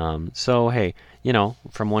 So hey,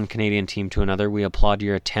 from one Canadian team to another, we applaud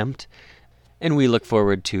your attempt, and we look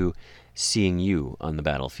forward to seeing you on the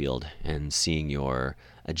battlefield and seeing your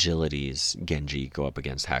Agilities Genji go up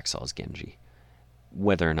against Hacksaw's Genji.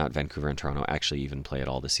 Whether or not Vancouver and Toronto actually even play at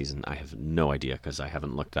all this season, I have no idea because I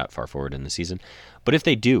haven't looked that far forward in the season. But if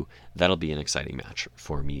they do, that'll be an exciting match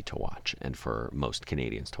for me to watch and for most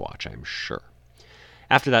Canadians to watch, I'm sure.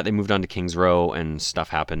 After that, they moved on to Kings Row and stuff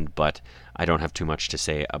happened, but I don't have too much to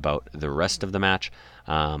say about the rest of the match.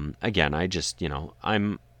 Again, I just,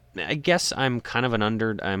 I guess I'm kind of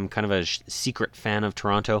a secret fan of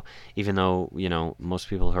Toronto, even though, most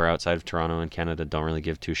people who are outside of Toronto and Canada don't really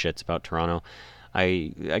give two shits about Toronto.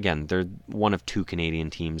 They're one of two Canadian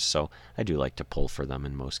teams, so I do like to pull for them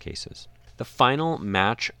in most cases. The final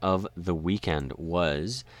match of the weekend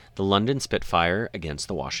was the London Spitfire against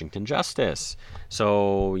the Washington Justice.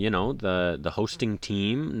 So, the hosting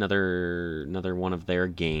team, another one of their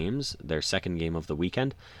games, their second game of the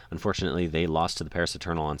weekend. Unfortunately, they lost to the Paris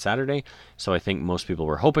Eternal on Saturday, so I think most people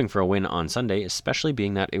were hoping for a win on Sunday, especially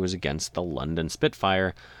being that it was against the London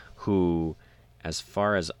Spitfire, who, as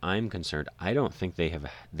far as I'm concerned, I don't think they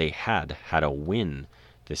had a win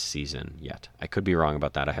this season yet. I could be wrong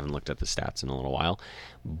about that. I haven't looked at the stats in a little while,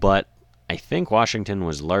 but I think Washington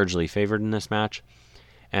was largely favored in this match,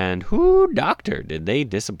 and doctor, did they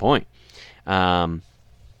disappoint.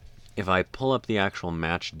 If I pull up the actual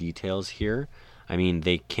match details here,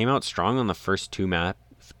 they came out strong on the first two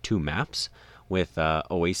maps with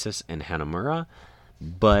Oasis and Hanamura,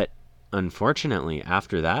 but unfortunately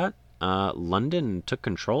after that, London took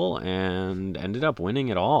control and ended up winning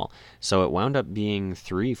it all. So it wound up being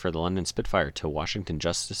 3 for the London Spitfire to Washington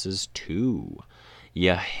Justice's 2.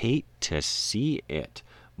 You hate to see it,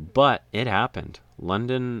 but it happened.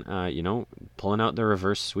 London, pulling out the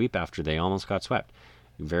reverse sweep after they almost got swept.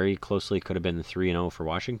 Very closely could have been 3-0 for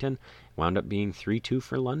Washington. Wound up being 3-2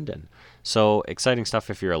 for London. So exciting stuff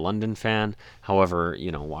if you're a London fan. However,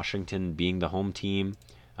 Washington being the home team,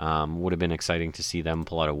 would have been exciting to see them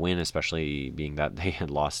pull out a win, especially being that they had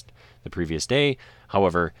lost the previous day.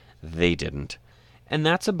 However, they didn't. And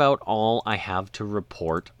that's about all I have to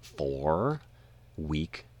report for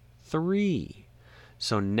week 3.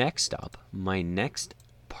 So next up, my next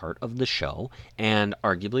part of the show, and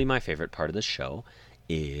arguably my favorite part of the show,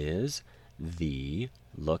 is the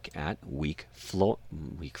look at week 4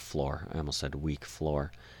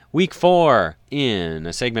 in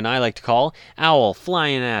a segment I like to call Owl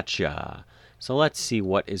Flying At Ya. So let's see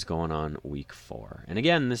what is going on week 4. And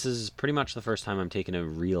again, this is pretty much the first time I'm taking a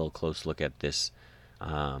real close look at this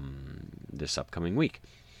this upcoming week.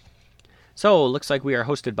 So looks like we are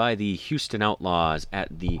hosted by the Houston Outlaws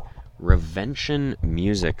at the Revention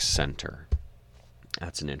Music Center.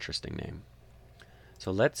 That's an interesting name. So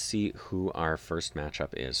let's see who our first matchup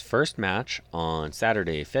is. First match on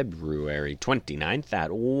Saturday, February 29th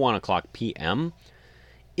at 1 o'clock p.m.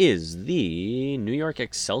 is the New York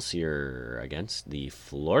Excelsior against the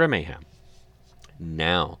Florida Mayhem.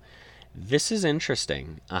 Now, this is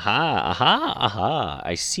interesting.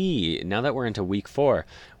 I see. Now that we're into week 4,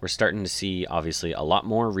 we're starting to see, obviously, a lot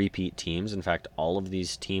more repeat teams. In fact, all of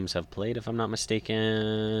these teams have played, if I'm not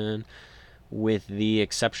mistaken, with the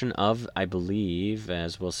exception of, I believe,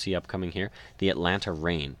 as we'll see upcoming here, the Atlanta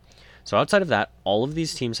Reign. So outside of that, all of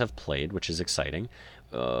these teams have played, which is exciting.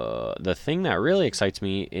 The thing that really excites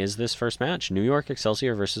me is this first match, New York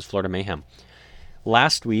Excelsior versus Florida Mayhem.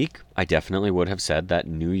 Last week, I definitely would have said that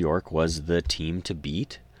New York was the team to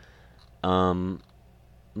beat.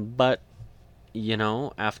 But,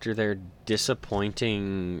 after their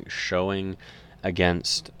disappointing showing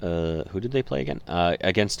against, who did they play again?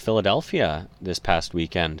 Against Philadelphia this past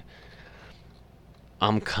weekend,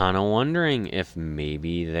 I'm kind of wondering if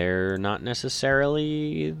maybe they're not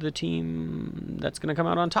necessarily the team that's going to come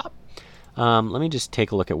out on top. Let me just take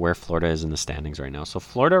a look at where Florida is in the standings right now. So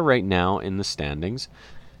Florida right now in the standings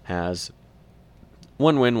has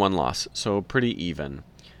 1 win, 1 loss, so pretty even.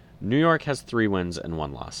 New York has 3 wins and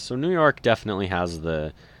 1 loss. So New York definitely has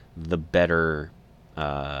the better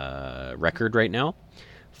record right now.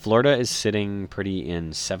 Florida is sitting pretty in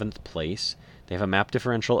 7th place. They have a map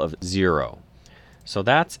differential of 0. So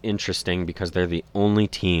that's interesting because they're the only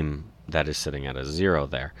team that is sitting at a 0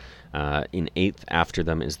 there. In 8th after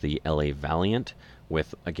them is the LA Valiant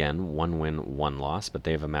with, again, 1 win, 1 loss, but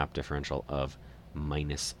they have a map differential of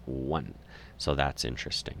 -1. So that's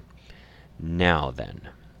interesting. Now then,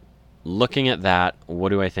 looking at that, what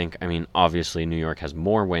do I think? Obviously New York has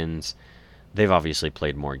more wins. They've obviously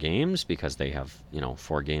played more games because they have,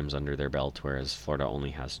 4 games under their belt, whereas Florida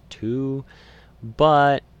only has 2.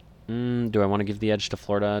 But do I want to give the edge to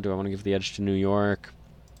Florida? Do I want to give the edge to New York?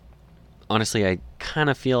 Honestly, I kind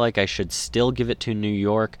of feel like I should still give it to New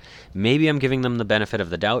York. Maybe I'm giving them the benefit of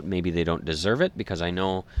the doubt. Maybe they don't deserve it because I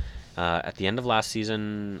know At the end of last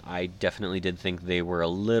season, I definitely did think they were a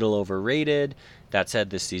little overrated. That said,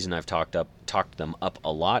 this season I've talked them up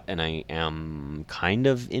a lot, and I am kind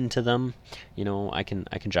of into them. I can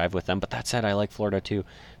jive with them. But that said, I like Florida too.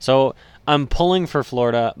 So I'm pulling for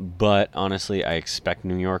Florida, but honestly, I expect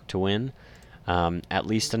New York to win, at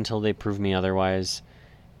least until they prove me otherwise.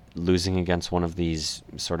 Losing against one of these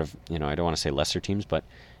sort of, I don't want to say lesser teams, but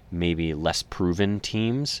maybe less proven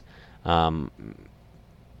teams.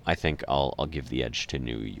 I think I'll give the edge to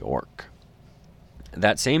New York.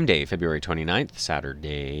 That same day, February 29th,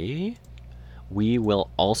 Saturday, we will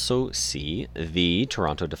also see the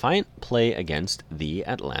Toronto Defiant play against the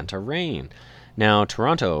Atlanta Reign. Now,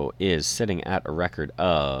 Toronto is sitting at a record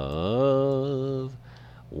of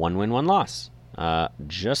 1 win, 1 loss.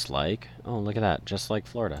 Just like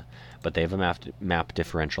Florida. But they have a map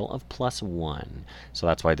differential of +1. So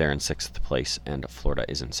that's why they're in 6th place and Florida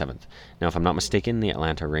is in 7th. Now, if I'm not mistaken, the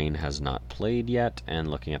Atlanta Reign has not played yet. And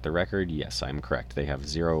looking at the record, yes, I'm correct. They have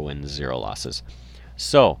 0 wins, 0 losses.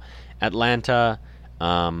 So, Atlanta,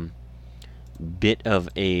 bit of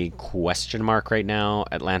a question mark right now.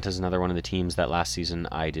 Atlanta's another one of the teams that last season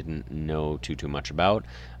I didn't know too much about.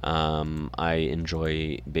 I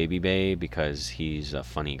enjoy Baby Bay because he's a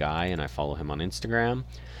funny guy and I follow him on Instagram.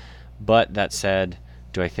 But that said,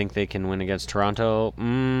 do I think they can win against Toronto? I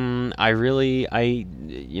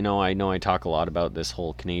know I talk a lot about this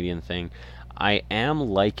whole Canadian thing. I am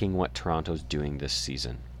liking what Toronto's doing this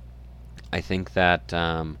season. I think that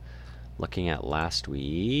looking at last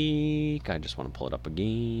week, I just want to pull it up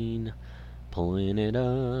again. Pulling it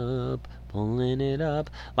up.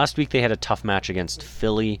 Last week they had a tough match against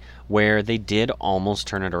Philly where they did almost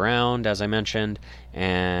turn it around, as I mentioned.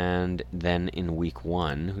 And then in week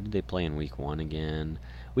 1, who did they play in week 1 again?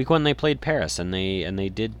 Week 1 they played Paris and they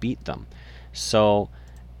did beat them. So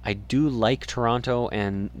I do like Toronto,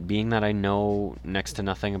 and being that I know next to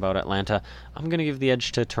nothing about Atlanta, I'm going to give the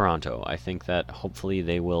edge to Toronto. I think that hopefully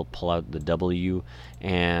they will pull out the W,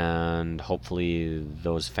 and hopefully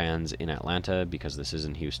those fans in Atlanta, because this is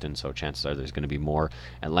in Houston, so chances are there's going to be more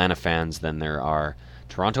Atlanta fans than there are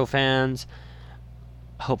Toronto fans.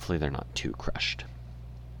 Hopefully they're not too crushed.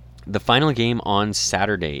 The final game on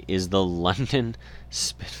Saturday is the London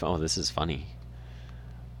Spitfire. Oh, this is funny.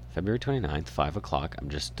 February 29th, 5 o'clock. I'm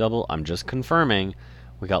just confirming.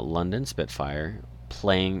 We got London Spitfire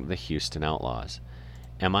playing the Houston Outlaws.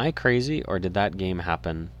 Am I crazy, or did that game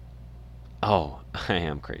happen? Oh, I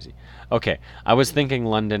am crazy. Okay, I was thinking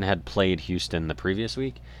London had played Houston the previous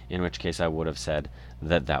week, in which case I would have said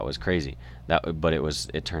that was crazy. But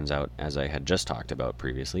it turns out, as I had just talked about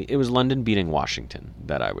previously, it was London beating Washington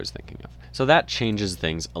that I was thinking of. So that changes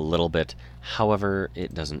things a little bit. However,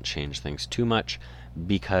 it doesn't change things too much,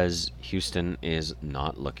 because Houston is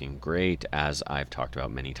not looking great, as I've talked about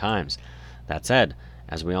many times. That said,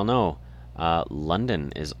 as we all know,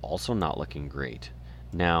 London is also not looking great.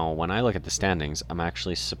 Now, when I look at the standings, I'm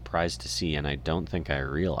actually surprised to see, and I don't think I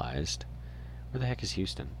realized... Where the heck is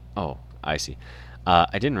Houston? Oh, I see.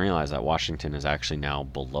 I didn't realize that Washington is actually now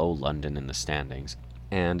below London in the standings.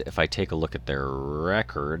 And if I take a look at their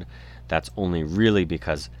record, that's only really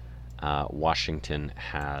because Washington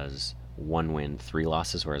has 1 win, 3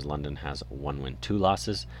 losses, whereas London has 1 win, 2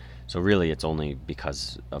 losses. So really it's only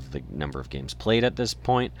because of the number of games played at this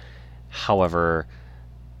point. However,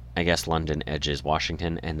 I guess London edges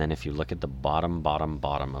Washington, and then if you look at the bottom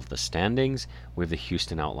of the standings, we have the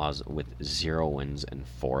Houston Outlaws with 0 wins and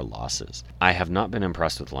 4 losses. I have not been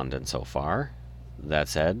impressed with London so far. That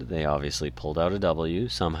said, they obviously pulled out a W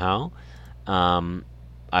somehow.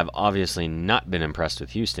 I've obviously not been impressed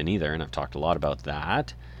with Houston either, and I've talked a lot about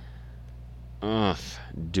that.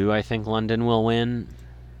 Do I think London will win?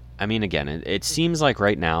 I mean, again, it seems like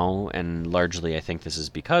right now, and largely I think this is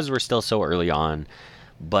because we're still so early on,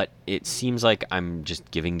 but it seems like I'm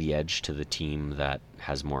just giving the edge to the team that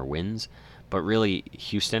has more wins. But really,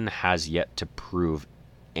 Houston has yet to prove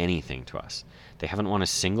anything to us. They haven't won a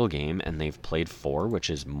single game, and they've played 4,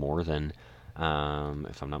 which is more than,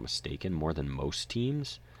 if I'm not mistaken, more than most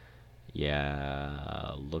teams.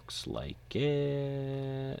 Yeah, looks like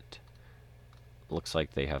it. Looks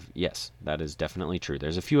like they have. Yes, that is definitely true.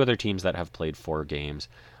 There's a few other teams that have played 4 games.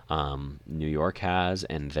 New York has,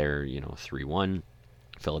 and they're 3-1.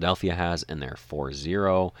 Philadelphia has, and they're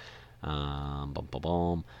 4-0.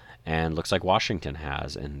 And looks like Washington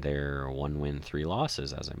has, and they're 1 win, 3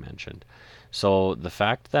 losses, as I mentioned. So the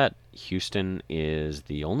fact that Houston is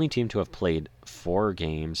the only team to have played 4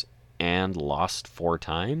 games and lost 4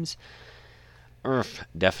 times,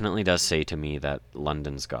 definitely does say to me that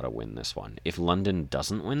London's got to win this one. If London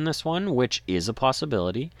doesn't win this one, which is a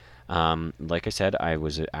possibility, like I said, I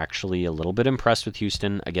was actually a little bit impressed with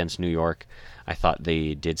Houston against New York. I thought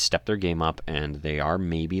they did step their game up, and they are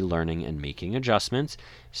maybe learning and making adjustments.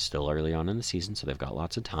 Still early on in the season, so they've got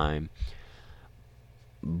lots of time.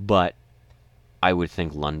 But I would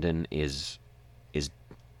think London is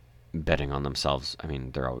betting on themselves. I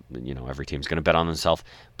mean, they're all, every team's going to bet on themselves,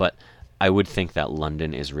 but I would think that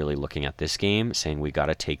London is really looking at this game, saying we got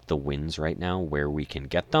to take the wins right now where we can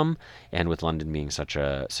get them. And with London being such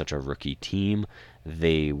a rookie team,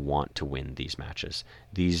 they want to win these matches.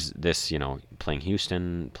 Playing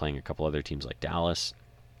Houston, playing a couple other teams like Dallas.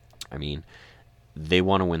 I mean, they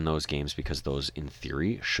want to win those games because those, in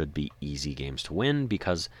theory, should be easy games to win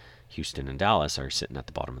because Houston and Dallas are sitting at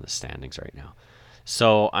the bottom of the standings right now.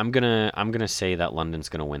 So I'm gonna say that London's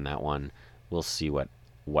gonna win that one. We'll see what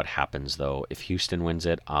happens though. If Houston wins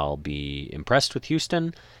it, I'll be impressed with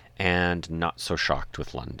Houston and not so shocked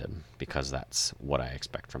with London because that's what I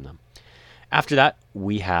expect from them. After that,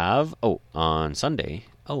 we have on Sunday.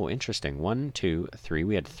 Oh, interesting. 1, 2, 3.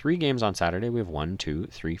 We had 3 games on Saturday. We have 1, 2,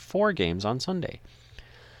 3, 4 games on Sunday.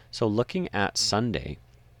 So looking at Sunday,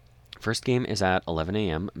 first game is at 11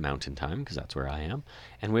 a.m. Mountain Time, because that's where I am.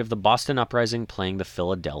 And we have the Boston Uprising playing the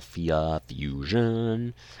Philadelphia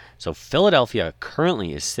Fusion. So Philadelphia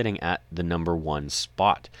currently is sitting at the number 1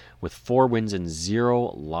 spot with 4 wins and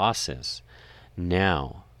 0 losses.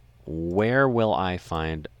 Now, where will I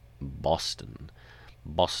find Boston?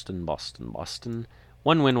 Boston.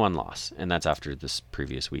 1 win, 1 loss. And that's after this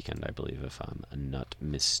previous weekend, I believe, if I'm not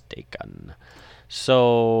mistaken.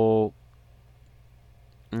 So,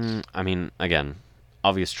 again,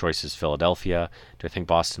 obvious choice is Philadelphia. Do I think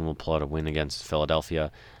Boston will pull out a win against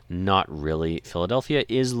Philadelphia? Not really. Philadelphia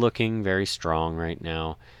is looking very strong right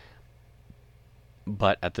now.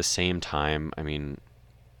 But at the same time,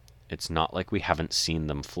 it's not like we haven't seen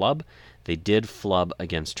them flub. They did flub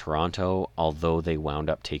against Toronto, although they wound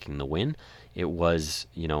up taking the win. It was,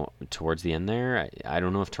 towards the end there. I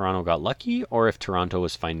don't know if Toronto got lucky or if Toronto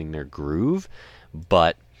was finding their groove,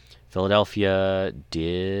 but Philadelphia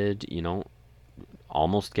did,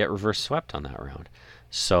 almost get reverse swept on that round.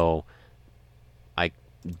 So I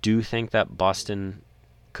do think that Boston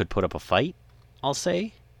could put up a fight, I'll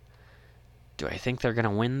say. Do I think they're going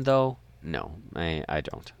to win, though? No, I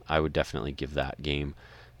don't. I would definitely give that game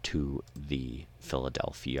to the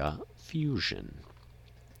Philadelphia Fusion.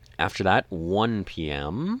 After that, 1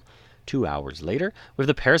 p.m., 2 hours later, we have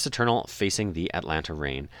the Paris Eternal facing the Atlanta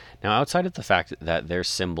Reign. Now, outside of the fact that their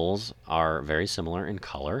symbols are very similar in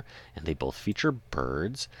color, and they both feature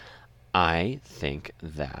birds, I think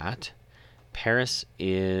that Paris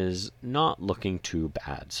is not looking too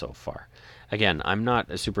bad so far. Again, I'm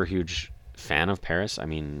not a super huge fan of Paris.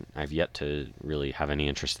 I've yet to really have any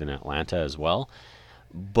interest in Atlanta as well.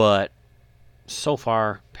 But so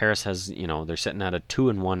far, Paris has, they're sitting at a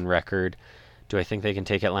 2-1 record. Do I think they can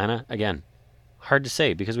take Atlanta? Again, hard to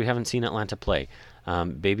say because we haven't seen Atlanta play.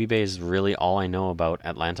 Baby Bay is really all I know about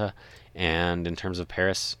Atlanta. And in terms of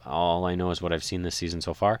Paris, all I know is what I've seen this season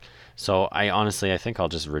so far. So I think I'll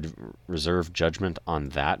just reserve judgment on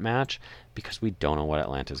that match because we don't know what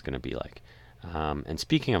Atlanta is going to be like. And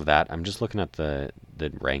speaking of that, I'm just looking at the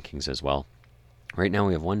rankings as well. Right now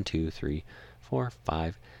we have 1, 2, 3, 4,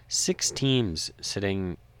 5, 6 teams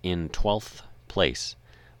sitting in 12th place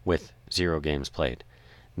with 0 games played.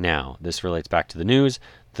 Now, this relates back to the news.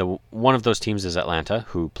 One of those teams is Atlanta,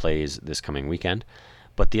 who plays this coming weekend.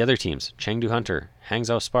 But the other teams, Chengdu Hunter,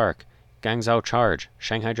 Hangzhou Spark, Guangzhou Charge,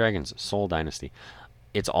 Shanghai Dragons, Seoul Dynasty,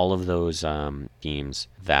 it's all of those teams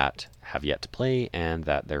that have yet to play and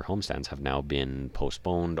that their homestands have now been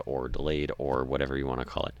postponed or delayed or whatever you want to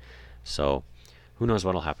call it. So who knows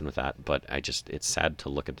what will happen with that, but it's sad to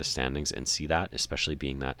look at the standings and see that, especially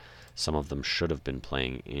being that some of them should have been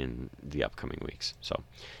playing in the upcoming weeks. So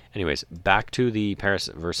anyways, back to the Paris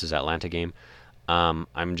versus Atlanta game.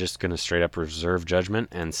 I'm just going to straight up reserve judgment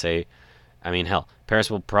and say,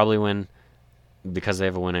 Paris will probably win because they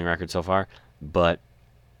have a winning record so far, but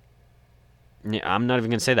I'm not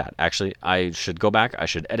even going to say that. Actually, I should go back. I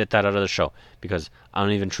should edit that out of the show because I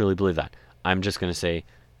don't even truly believe that. I'm just going to say,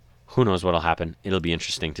 who knows what will happen. It'll be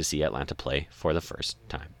interesting to see Atlanta play for the first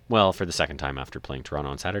time. Well, for the second time after playing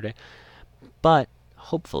Toronto on Saturday. But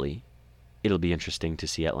hopefully, it'll be interesting to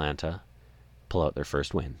see Atlanta pull out their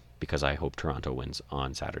first win because I hope Toronto wins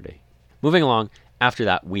on Saturday. Moving along, after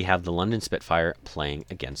that, we have the London Spitfire playing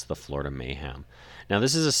against the Florida Mayhem. Now,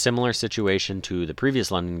 this is a similar situation to the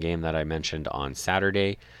previous London game that I mentioned on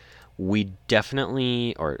Saturday, we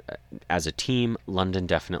definitely, or as a team, London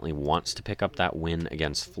definitely wants to pick up that win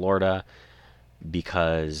against Florida,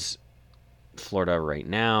 because Florida right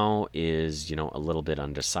now is, a little bit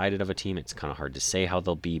undecided of a team. It's kind of hard to say how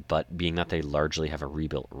they'll be, but being that they largely have a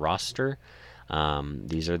rebuilt roster,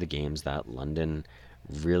 these are the games that London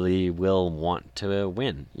really will want to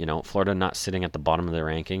win. Florida not sitting at the bottom of the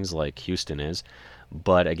rankings like Houston is,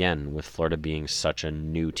 but again, with Florida being such a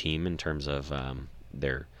new team in terms of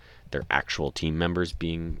their actual team members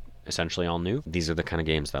being essentially all new, these are the kind of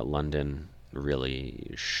games that London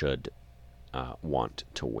really should want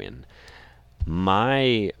to win.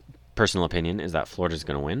 My personal opinion is that Florida's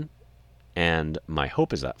going to win, and my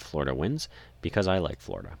hope is that Florida wins because I like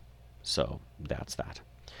Florida. So that's that.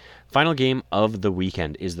 Final game of the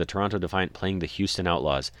weekend is the Toronto Defiant playing the Houston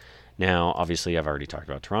Outlaws. Now, obviously, I've already talked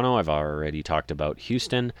about Toronto. I've already talked about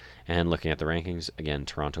Houston. And looking at the rankings, again,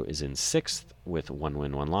 Toronto is in 6th with 1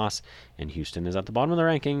 win, 1 loss. And Houston is at the bottom of the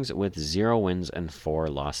rankings with 0 wins and 4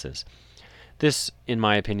 losses. This, in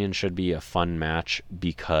my opinion, should be a fun match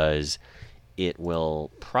because it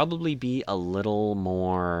will probably be a little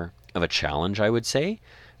more of a challenge, I would say,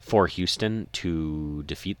 for Houston to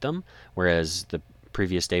defeat them. Whereas the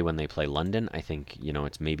previous day when they play London, I think,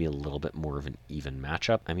 it's maybe a little bit more of an even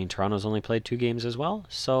matchup. I mean, Toronto's only played 2 games as well,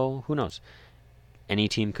 so who knows? Any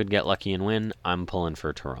team could get lucky and win. I'm pulling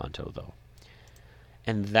for Toronto, though.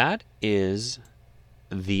 And that is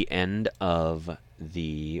the end of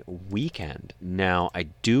the weekend. Now, I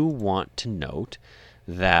do want to note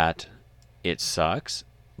that it sucks,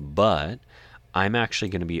 but I'm actually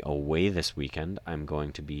going to be away this weekend. I'm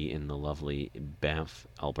going to be in the lovely Banff,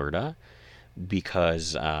 Alberta,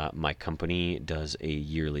 because my company does a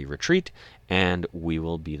yearly retreat, and we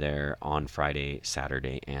will be there on Friday,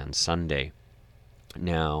 Saturday, and Sunday.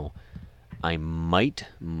 Now, I might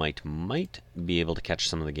be able to catch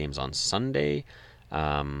some of the games on Sunday.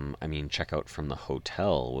 Checkout from the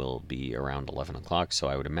hotel will be around 11 o'clock, so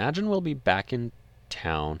I would imagine we'll be back in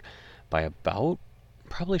town by about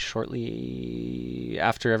probably shortly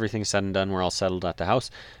after everything's said and done. We're all settled at the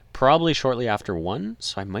house. Probably shortly after 1,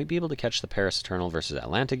 so I might be able to catch the Paris Eternal versus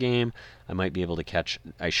Atlanta game.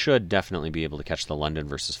 I should definitely be able to catch the London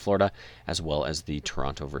versus Florida, as well as the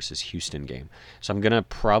Toronto versus Houston game. So I'm going to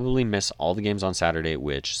probably miss all the games on Saturday,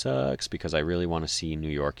 which sucks because I really want to see New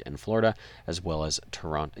York and Florida, as well as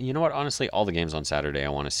Toronto. You know what? Honestly, all the games on Saturday I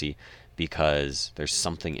want to see because there's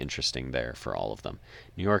something interesting there for all of them.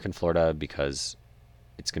 New York and Florida because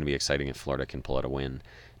it's going to be exciting if Florida can pull out a win.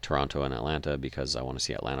 Toronto and Atlanta because I want to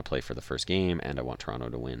see Atlanta play for the first game, and I want Toronto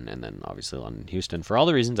to win, and then obviously London, Houston, for all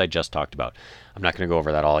the reasons I just talked about. I'm not going to go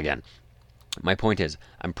over that all again. My point is,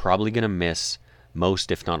 I'm probably going to miss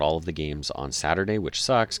most, if not all, of the games on Saturday, which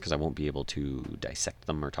sucks because I won't be able to dissect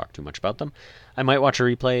them or talk too much about them. I might watch a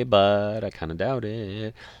replay, but I kind of doubt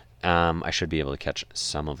it. I should be able to catch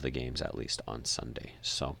some of the games at least on Sunday.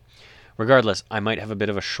 So regardless, I might have a bit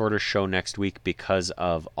of a shorter show next week because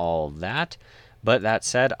of all that. But that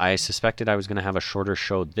said, I suspected I was going to have a shorter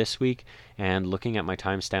show this week, and looking at my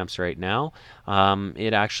timestamps right now,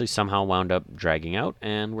 it actually somehow wound up dragging out,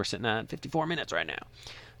 and we're sitting at 54 minutes right now.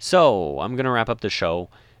 So I'm going to wrap up the show.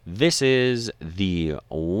 This is the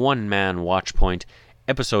One Man Watch Point,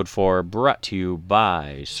 Episode 4, brought to you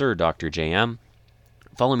by Sir Dr. JM.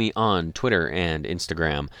 Follow me on Twitter and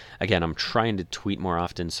Instagram. Again, I'm trying to tweet more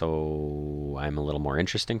often, so I'm a little more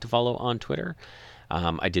interesting to follow on Twitter.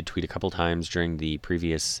 I did tweet a couple times during the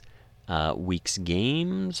previous week's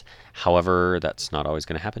games. However, that's not always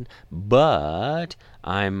going to happen. But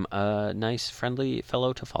I'm a nice, friendly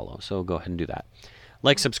fellow to follow, so go ahead and do that.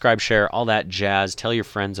 Like, subscribe, share, all that jazz. Tell your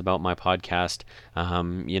friends about my podcast.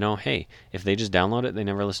 Hey, if they just download it, they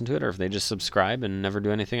never listen to it, or if they just subscribe and never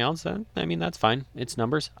do anything else, then, that's fine. It's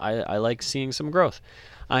numbers. I like seeing some growth.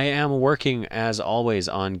 I am working, as always,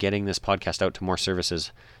 on getting this podcast out to more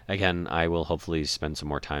services. Again, I will hopefully spend some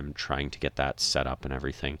more time trying to get that set up and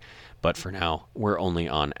everything. But for now, we're only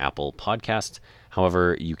on Apple Podcasts.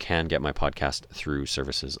 However, you can get my podcast through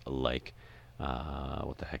services like,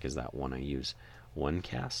 what the heck is that one I use?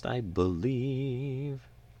 OneCast, I believe.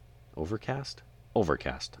 Overcast?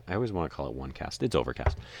 Overcast. I always want to call it OneCast. It's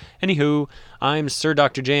Overcast. Anywho, I'm Sir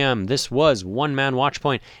Dr. JM. This was One Man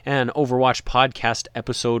Watchpoint and Overwatch Podcast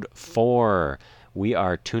Episode 4. We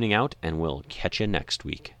are tuning out, and we'll catch you next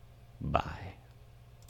week. Bye.